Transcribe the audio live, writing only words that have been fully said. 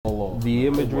The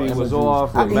imagery was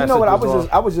off. You know what?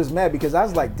 I was just mad because I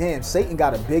was like, damn, Satan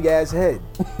got a big ass head.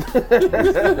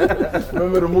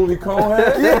 Remember the movie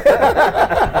Conehead?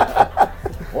 Yeah.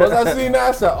 Once I seen that,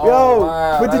 I said, oh, yo,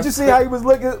 wow. But did you see how he was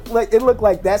looking? Like it looked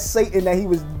like that Satan that he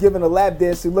was giving a lap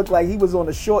dance to looked like he was on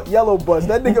a short yellow bus.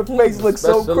 That nigga face looked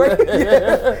so crazy.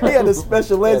 Yeah. He had a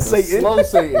special ed Satan. Slow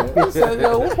Satan. He said,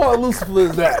 yo, what part of Lucifer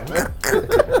is that, man?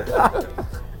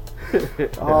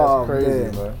 Oh, crazy,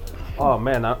 man. Oh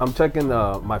man, I'm checking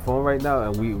my phone right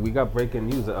now, and we got breaking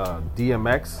news.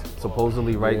 DMX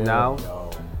supposedly now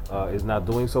is not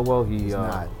doing so well. He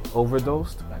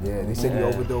overdosed. Yeah, they said he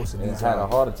overdosed and He had a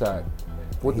heart attack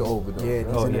with the overdose.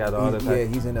 Yeah, he had a heart attack. Yeah,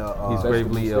 he's in he's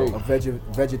gravely ill. A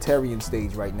vegetarian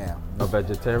stage right now. A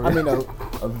vegetarian. I mean, a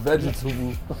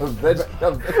vegetable.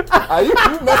 Are you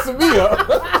messing me up?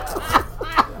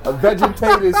 A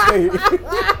vegetative state.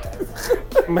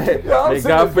 Man,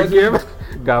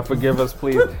 God forgive us,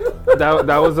 please.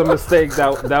 That was a mistake.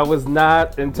 That was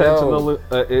not intentional.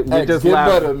 We just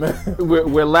laughed. Better, man.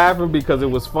 We're laughing because it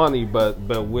was funny, but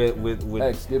with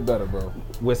X, get better, bro.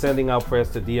 We're sending out prayers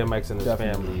to DMX and his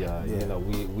family. You know,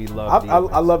 we love.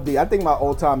 I love D. I think my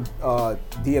all-time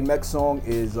DMX song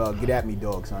is "Get at Me,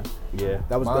 Dog," son. Yeah,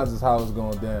 Mine's is How It's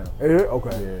Going Down.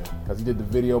 Okay. Yeah, because he did the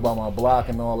video by my block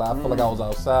and all that. I felt like I was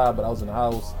outside, but I was in the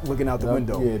house looking out the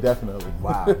window. Yeah, definitely.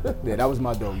 Wow. Yeah, that was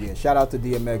my dope. Yeah, shout out to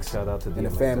DMX. Shout out to DMX and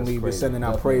the family. We're sending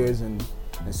out prayers and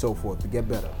so forth to get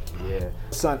better. Yeah.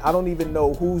 Son, I don't even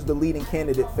know who's the leading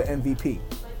candidate for MVP.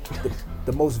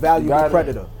 The most valuable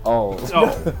predator.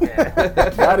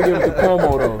 Gotta give it to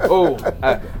Cuomo though.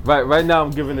 Right now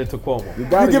I'm giving it to Cuomo. You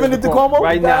giving it to Cuomo?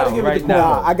 Right now.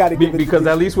 Nah, I gotta give it because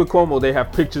at least with Cuomo they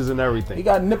have pictures and everything. He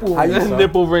got nipple rings.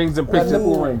 Nipple rings and pictures.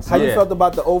 Nipple rings. How you felt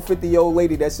about the old 50-year-old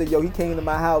lady that said, yo, he came to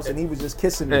my house and he was just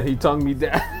kissing me. And he tongued me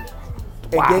down.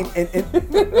 Wow.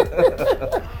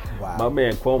 Wow. My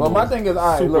man Cuomo. But my thing is,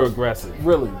 super aggressive.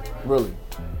 Really.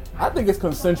 I think it's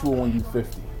consensual when you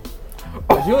 50.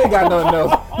 Cause you ain't got nothing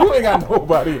else. You ain't got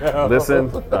nobody else.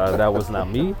 Listen, that was not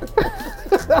me. You ain't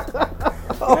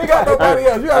got nobody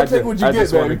else. You gotta take what you get, baby. I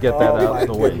just want to get that out of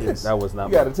the way. Goodness. That was not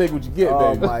me. You gotta take what you get, baby.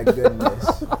 Oh my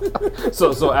goodness.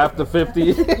 So after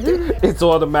 50, it's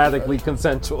automatically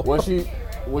consensual. Was she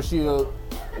a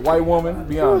white woman?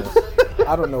 Be honest.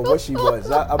 I don't know what she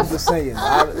was. I'm just saying.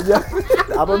 I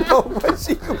don't know what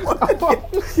she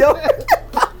was. Yo.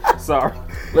 Sorry.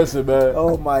 Listen, man.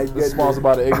 Oh my goodness. Sponsored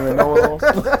by the Ignorant Know-It-Alls.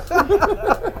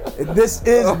 This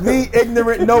is the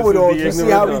Ignorant Know-It-Alls. You see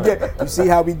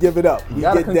how we give it up. We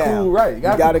gotta get down. Conclude right. You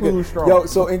gotta conclude strong. Yo,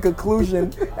 so in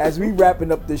conclusion, as we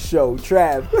wrapping up this show,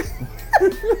 Trav,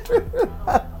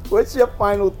 what's your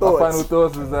final thoughts? My final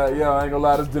thoughts is that, I ain't gonna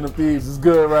lie, this Dinner Thieves is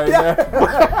good right now.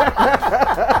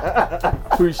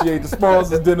 Appreciate the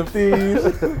sponsors, Dinner Thieves.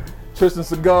 Tristan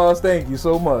Cigars, thank you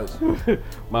so much.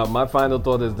 My final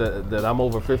thought is that I'm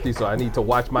over 50, so I need to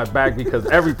watch my back because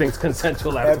everything's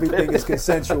consensual after 50. Everything is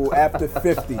consensual after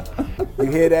 50.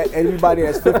 You hear that? Everybody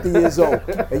that's 50 years old.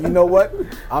 And you know what?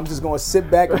 I'm just going to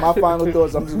sit back. And my final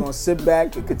thoughts, I'm just going to sit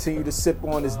back and continue to sip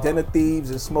on this Dinner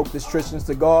Thieves and smoke this Tristan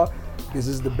cigar. This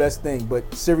is the best thing.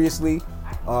 But seriously,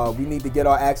 we need to get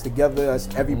our acts together as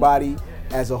everybody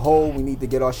as a whole. We need to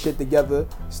get our shit together.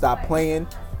 Stop playing.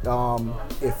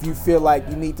 If you feel like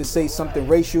you need to say something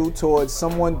racial towards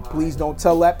someone, please don't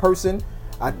tell that person.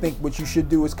 I think what you should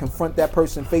do is confront that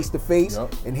person face to face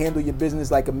and handle your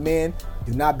business like a man.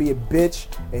 Do not be a bitch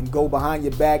and go behind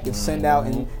your back and send out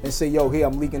and say, yo, here,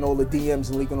 I'm leaking all the DMs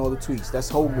and leaking all the tweets. That's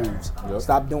whole moves.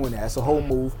 Stop doing that. That's a whole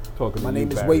move. My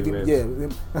name is Wavy,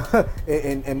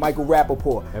 and Michael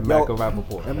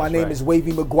Rappaport. And my name is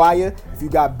Wavy McGuire. If you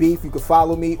got beef, you can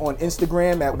follow me on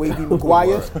Instagram at Wavy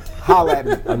McGuire. Holla at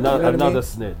me. Another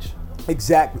snitch.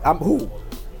 Exactly. I'm who?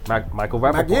 Michael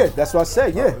Rappaport. Yeah, that's what I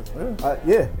said.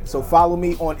 Yeah. So follow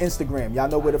me on Instagram. Y'all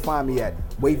know where to find me at.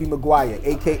 Wavy McGuire,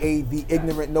 aka the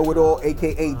Ignorant Know-It-All,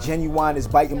 aka Genuine is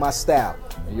biting my style.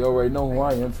 And you already know who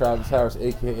I am, Travis Harris,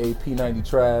 aka P90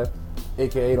 Trav,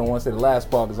 aka don't want to say the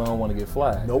last part because I don't want to get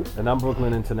flagged. Nope. And I'm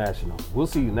Brooklyn International. We'll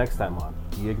see you next time on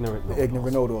The Ignorant Know-It-Alls. The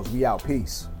Ignorant Know-It-Alls. We out.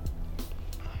 Peace.